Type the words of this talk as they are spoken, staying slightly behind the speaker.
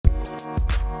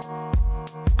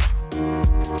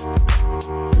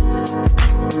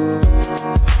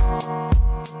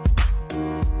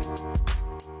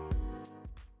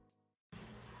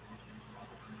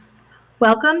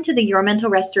Welcome to the Your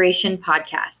Mental Restoration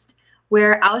podcast,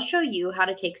 where I'll show you how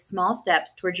to take small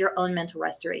steps towards your own mental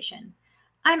restoration.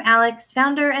 I'm Alex,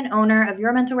 founder and owner of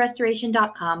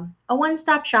YourMentalRestoration.com, a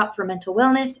one-stop shop for mental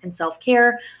wellness and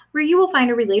self-care, where you will find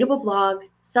a relatable blog,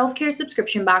 self-care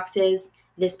subscription boxes,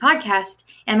 this podcast,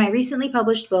 and my recently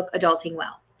published book, Adulting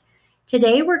Well.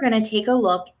 Today, we're going to take a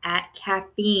look at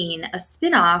caffeine, a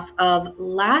spin-off of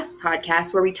last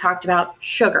podcast where we talked about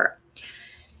sugar.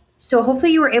 So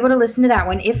hopefully you were able to listen to that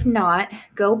one. If not,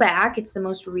 go back. It's the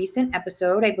most recent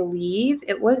episode. I believe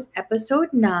it was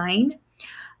episode 9.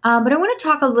 But I want to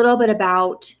talk a little bit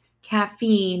about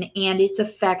caffeine and its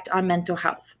effect on mental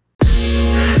health.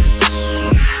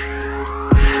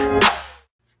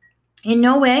 In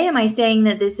no way am I saying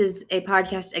that this is a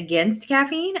podcast against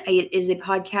caffeine. It is a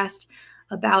podcast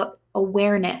about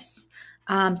awareness,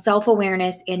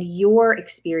 self-awareness, and your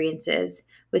experiences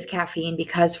with caffeine,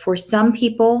 because for some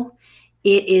people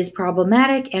it is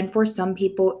problematic and for some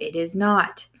people it is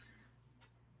not.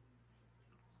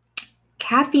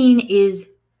 Caffeine is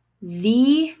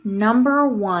the number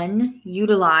one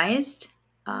utilized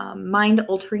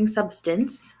mind-altering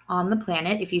substance on the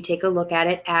planet if you take a look at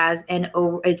it as a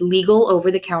legal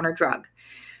over-the-counter drug.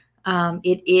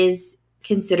 It is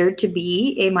considered to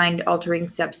be a mind-altering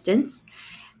substance.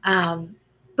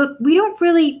 But we don't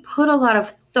really put a lot of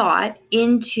thought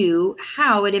into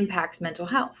how it impacts mental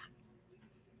health.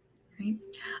 Right?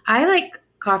 I like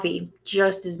coffee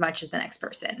just as much as the next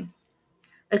person,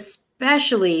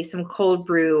 especially some cold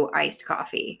brew iced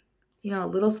coffee. A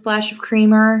little splash of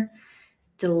creamer,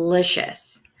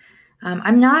 delicious.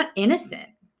 I'm not innocent,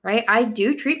 right? I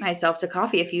do treat myself to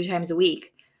coffee a few times a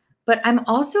week, but I'm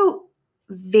also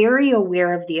very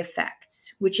aware of the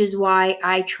effects, which is why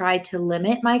I try to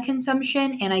limit my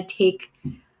consumption, and I take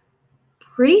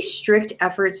pretty strict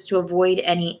efforts to avoid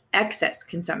any excess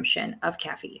consumption of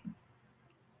caffeine.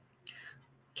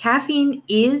 Caffeine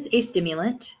is a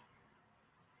stimulant.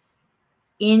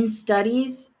 In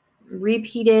studies,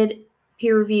 repeated,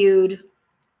 peer-reviewed,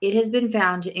 it has been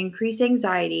found to increase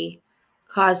anxiety,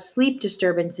 cause sleep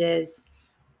disturbances,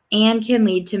 and can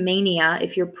lead to mania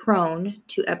if you're prone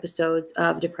to episodes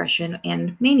of depression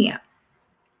and mania.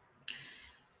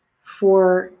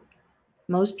 For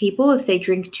most people, if they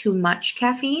drink too much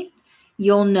caffeine,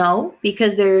 you'll know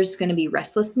because there's going to be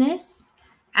restlessness,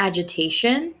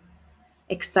 agitation,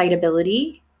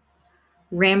 excitability,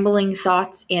 rambling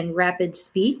thoughts and rapid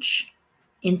speech,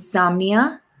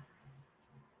 insomnia,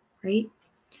 right?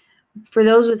 For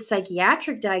those with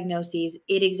psychiatric diagnoses,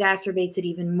 it exacerbates it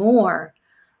even more.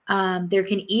 There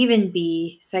can even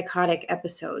be psychotic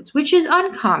episodes, which is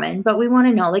uncommon, but we want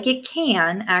to know, it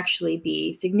can actually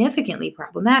be significantly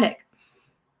problematic.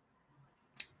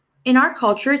 In our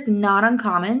culture, it's not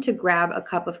uncommon to grab a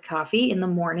cup of coffee in the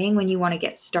morning when you want to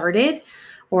get started,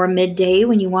 or midday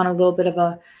when you want a little bit of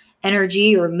a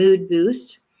energy or mood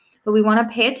boost. But we want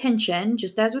to pay attention,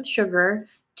 just as with sugar,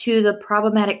 to the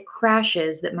problematic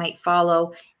crashes that might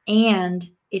follow and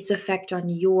its effect on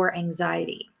your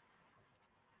anxiety.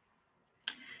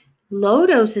 Low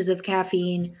doses of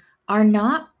caffeine are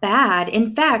not bad.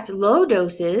 In fact, low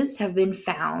doses have been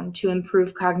found to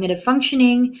improve cognitive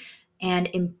functioning and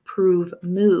improve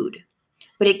mood.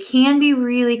 But it can be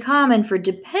really common for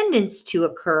dependence to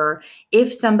occur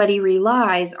if somebody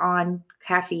relies on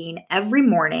caffeine every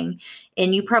morning.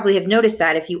 And you probably have noticed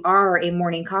that if you are a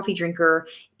morning coffee drinker,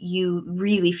 you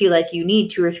really feel like you need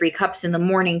 2 or 3 cups in the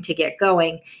morning to get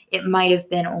going. It might have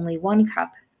been only 1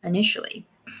 cup initially.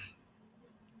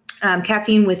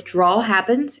 Caffeine withdrawal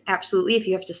happens, absolutely, if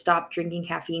you have to stop drinking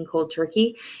caffeine cold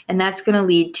turkey. And that's going to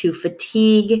lead to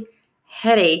fatigue,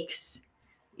 headaches,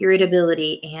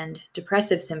 irritability, and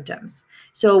depressive symptoms.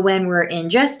 So when we're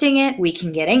ingesting it, we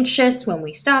can get anxious. When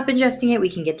we stop ingesting it,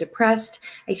 we can get depressed.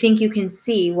 I think you can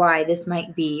see why this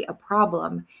might be a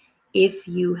problem if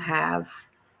you have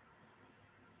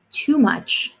too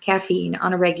much caffeine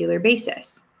on a regular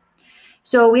basis.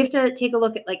 So we have to take a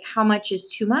look at how much is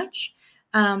too much.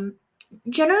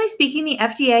 Generally speaking, the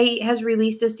FDA has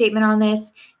released a statement on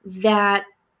this that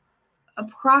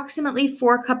approximately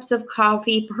 4 cups of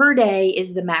coffee per day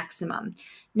is the maximum.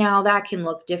 Now, that can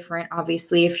look different,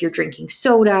 obviously, if you're drinking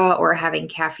soda or having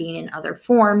caffeine in other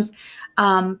forms.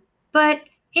 But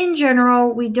in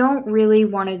general, we don't really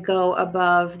want to go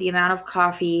above the amount of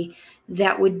coffee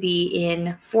that would be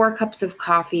in 4 cups of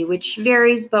coffee, which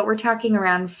varies, but we're talking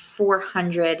around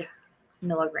 400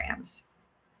 milligrams.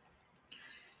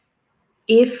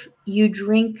 If you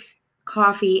drink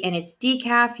coffee and it's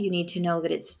decaf, you need to know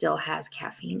that it still has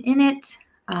caffeine in it.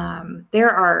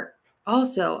 There are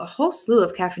also a whole slew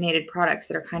of caffeinated products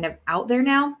that are kind of out there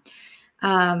now.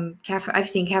 I've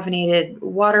seen caffeinated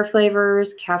water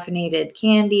flavors, caffeinated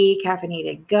candy,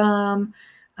 caffeinated gum.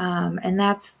 And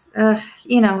that's,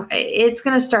 it's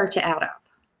going to start to add up,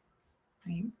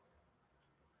 right?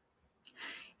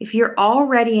 If you're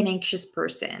already an anxious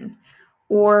person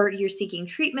or you're seeking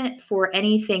treatment for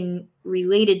anything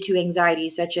related to anxiety,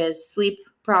 such as sleep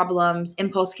problems,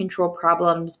 impulse control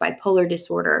problems, bipolar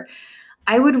disorder,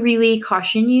 I would really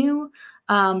caution you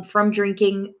from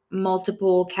drinking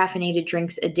multiple caffeinated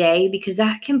drinks a day, because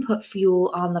that can put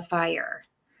fuel on the fire,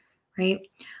 right?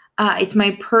 It's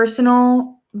my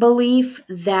personal belief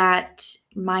that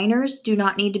minors do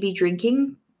not need to be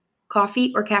drinking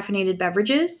coffee or caffeinated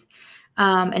beverages.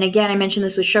 And again, I mentioned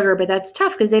this with sugar, but that's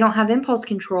tough because they don't have impulse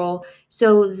control.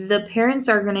 So the parents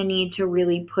are going to need to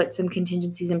really put some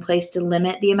contingencies in place to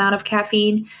limit the amount of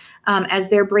caffeine. As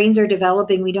their brains are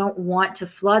developing, we don't want to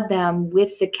flood them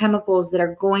with the chemicals that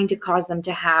are going to cause them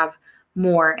to have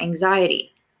more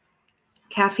anxiety.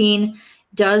 Caffeine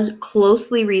does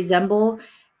closely resemble,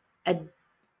 I'm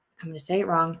going to say it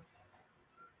wrong,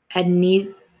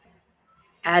 adenosine.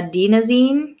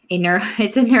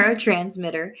 It's a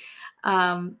neurotransmitter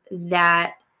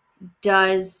that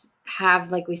does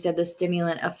have, like we said, the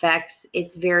stimulant effects.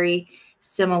 It's very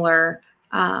similar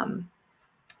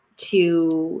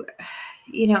to,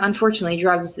 unfortunately,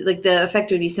 drugs. Like the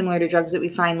effect would be similar to drugs that we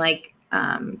find like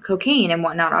cocaine and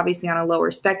whatnot, obviously on a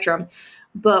lower spectrum.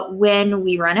 But when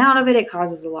we run out of it, it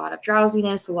causes a lot of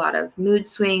drowsiness, a lot of mood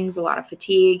swings, a lot of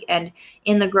fatigue. And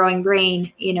in the growing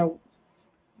brain,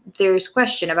 there's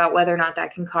question about whether or not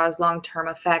that can cause long-term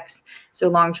effects. So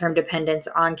long-term dependence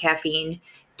on caffeine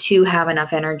to have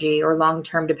enough energy, or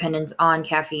long-term dependence on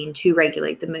caffeine to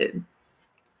regulate the mood.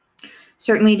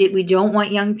 Certainly, we don't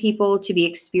want young people to be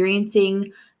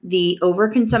experiencing the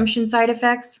overconsumption side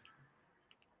effects.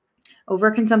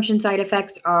 Overconsumption side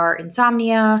effects are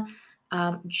insomnia,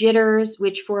 jitters,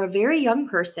 which for a very young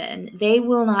person, they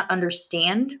will not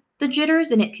understand the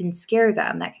jitters and it can scare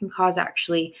them. That can cause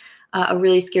actually a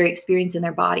really scary experience in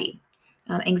their body.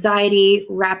 Anxiety,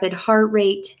 rapid heart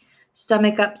rate,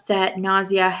 stomach upset,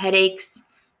 nausea, headaches,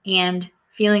 and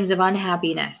feelings of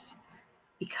unhappiness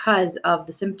because of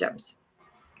the symptoms.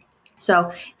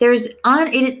 So it is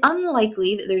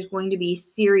unlikely that there's going to be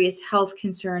serious health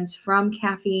concerns from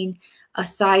caffeine,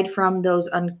 aside from those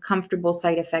uncomfortable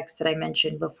side effects that I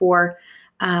mentioned before.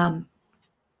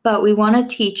 But we want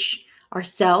to teach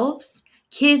ourselves,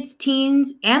 kids,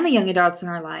 teens, and the young adults in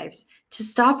our lives to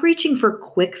stop reaching for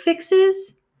quick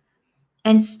fixes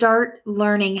and start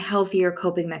learning healthier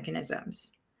coping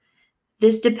mechanisms.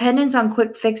 This dependence on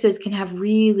quick fixes can have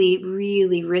really,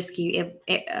 really risky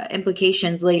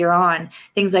implications later on.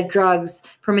 Things like drugs,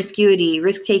 promiscuity,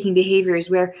 risk-taking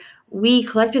behaviors, where we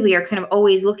collectively are kind of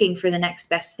always looking for the next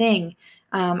best thing.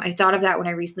 I thought of that when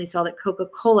I recently saw that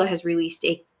Coca-Cola has released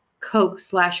a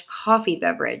Coke/coffee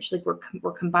beverage. Like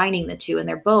we're combining the two, and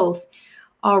they're both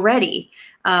already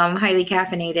highly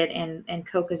caffeinated, and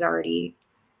Coke is already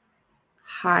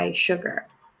high sugar.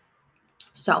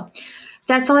 So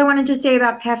that's all I wanted to say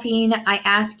about caffeine. I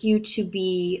ask you to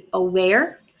be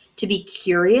aware, to be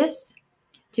curious,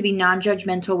 to be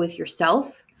non-judgmental with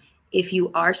yourself. If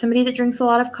you are somebody that drinks a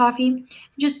lot of coffee,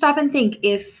 just stop and think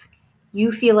if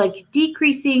you feel like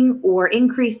decreasing or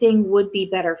increasing would be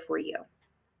better for you.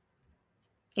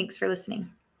 Thanks for listening.